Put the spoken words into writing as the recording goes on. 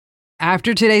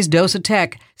After today's dose of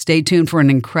tech, stay tuned for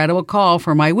an incredible call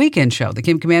for my weekend show, The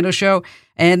Kim Komando Show.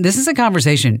 And this is a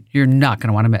conversation you're not going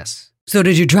to want to miss. So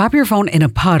did you drop your phone in a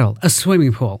puddle, a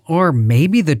swimming pool, or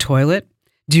maybe the toilet?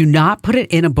 Do not put it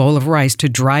in a bowl of rice to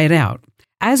dry it out.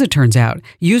 As it turns out,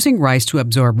 using rice to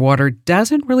absorb water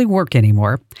doesn't really work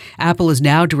anymore. Apple is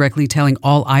now directly telling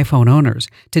all iPhone owners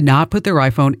to not put their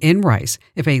iPhone in rice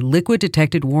if a liquid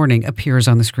detected warning appears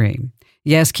on the screen.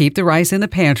 Yes, keep the rice in the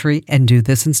pantry and do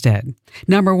this instead.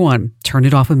 Number 1, turn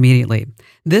it off immediately.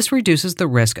 This reduces the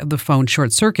risk of the phone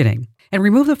short-circuiting. And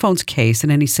remove the phone's case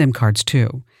and any SIM cards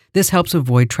too. This helps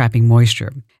avoid trapping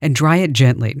moisture. And dry it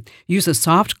gently. Use a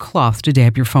soft cloth to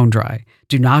damp your phone dry.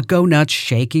 Do not go nuts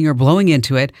shaking or blowing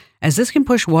into it, as this can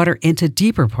push water into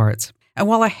deeper parts. And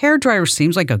while a hairdryer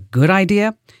seems like a good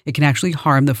idea, it can actually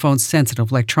harm the phone's sensitive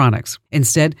electronics.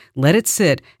 Instead, let it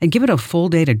sit and give it a full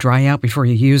day to dry out before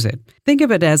you use it. Think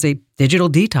of it as a digital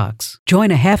detox. Join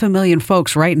 500,000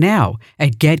 folks right now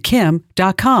at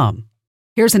getkim.com.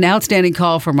 Here's an outstanding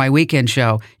call for my weekend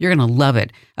show. You're going to love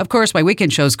it. Of course, my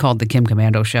weekend show is called The Kim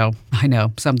Komando Show. I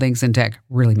know, some things in tech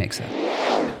really make sense.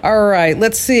 All right,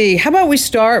 let's see. How about we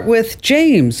start with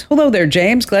James? Hello there,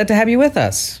 James. Glad to have you with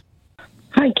us.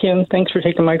 Hi, Kim. Thanks for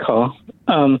taking my call.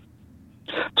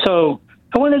 So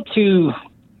I wanted to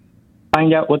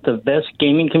find out what the best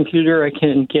gaming computer I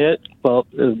can get, well,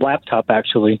 a laptop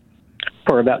actually,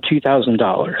 for about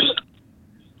 $2,000.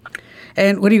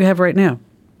 And what do you have right now?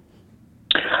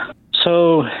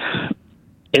 So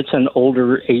it's an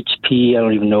older HP. I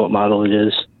don't even know what model it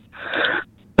is,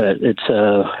 but it's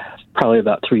probably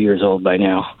about 3 years old by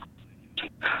now.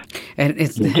 And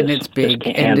it's big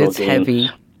and it's heavy.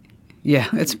 Yeah,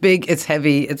 it's big, it's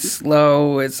heavy, it's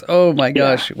slow, it's, oh my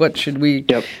gosh, Yeah. what should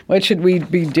we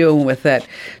be doing with that?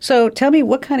 So tell me,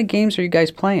 what kind of games are you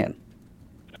guys playing?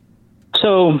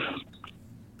 So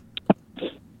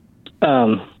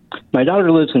my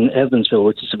daughter lives in Evansville,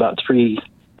 which is about 3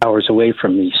 hours away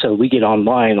from me. So we get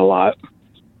online a lot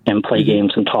and play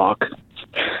games and talk.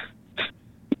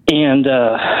 And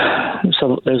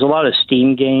so there's a lot of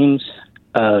Steam games.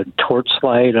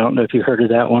 Torchlight, I don't know if you heard of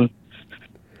that one.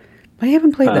 I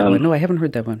haven't played that one. No, I haven't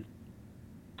heard that one.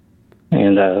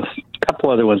 And a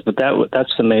couple other ones, but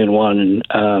that's the main one.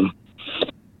 And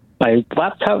my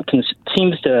laptop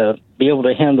seems to be able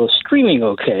to handle streaming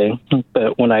okay,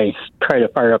 but when I try to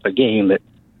fire up a game, it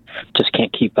just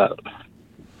can't keep up.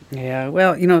 Yeah,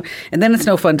 well, and then it's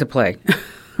no fun to play,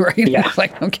 right? Yeah. It's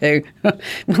like, okay,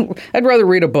 I'd rather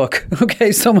read a book.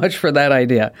 Okay, so much for that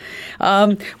idea.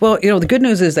 Well, the good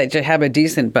news is that you have a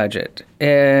decent budget,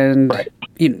 and Right.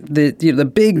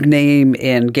 The big name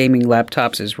in gaming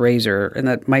laptops is Razer, and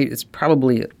it's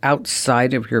probably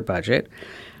outside of your budget.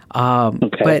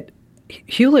 Okay. But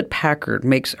Hewlett-Packard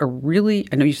makes I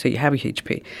know you say you have a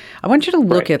HP. I want you to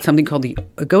look at something called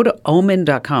go to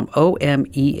omen.com,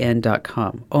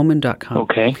 OMEN.com, omen.com.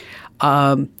 Okay.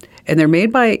 And they're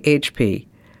made by HP,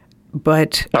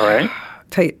 but All right.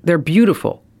 they're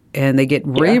beautiful, and they get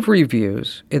rave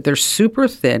reviews. They're super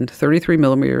thin, 33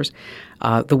 millimeters.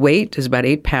 The weight is about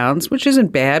 8 pounds, which isn't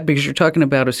bad because you're talking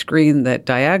about a screen that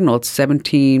diagonal, it's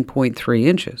 17.3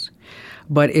 inches.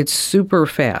 But it's super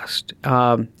fast.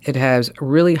 It has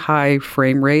really high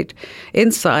frame rate.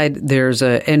 Inside, there's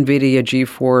a NVIDIA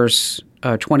GeForce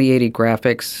 2080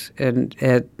 graphics and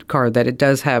card that it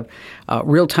does have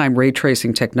real-time ray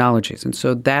tracing technologies, and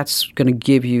so that's going to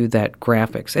give you that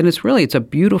graphics. And it's a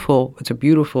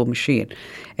beautiful machine,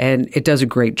 and it does a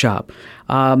great job.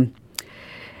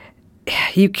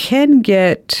 You can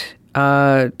get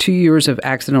 2 years of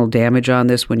accidental damage on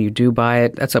this when you do buy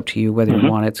it. That's up to you whether you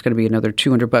want it. It's going to be another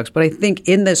 $200. But I think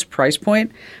in this price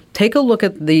point, take a look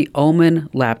at the Omen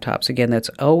laptops. Again,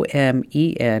 that's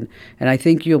OMEN. And I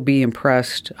think you'll be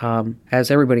impressed,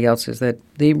 as everybody else is, that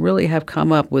they really have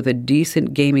come up with a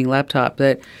decent gaming laptop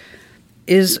that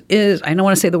is I don't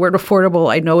want to say the word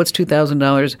affordable. I know it's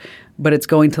 $2,000, but it's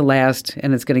going to last,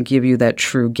 and it's going to give you that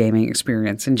true gaming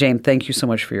experience. And James, thank you so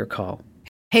much for your call.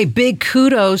 Hey, big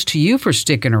kudos to you for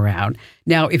sticking around.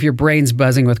 Now, if your brain's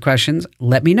buzzing with questions,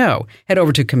 let me know. Head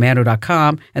over to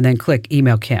komando.com and then click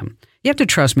Email Kim. You have to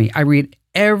trust me. I read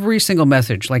every single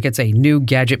message like it's a new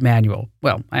gadget manual.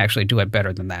 Well, I actually do it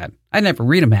better than that. I never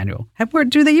read a manual.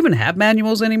 Do they even have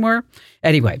manuals anymore?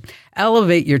 Anyway,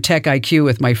 elevate your tech IQ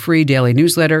with my free daily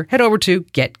newsletter. Head over to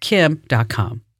getkim.com.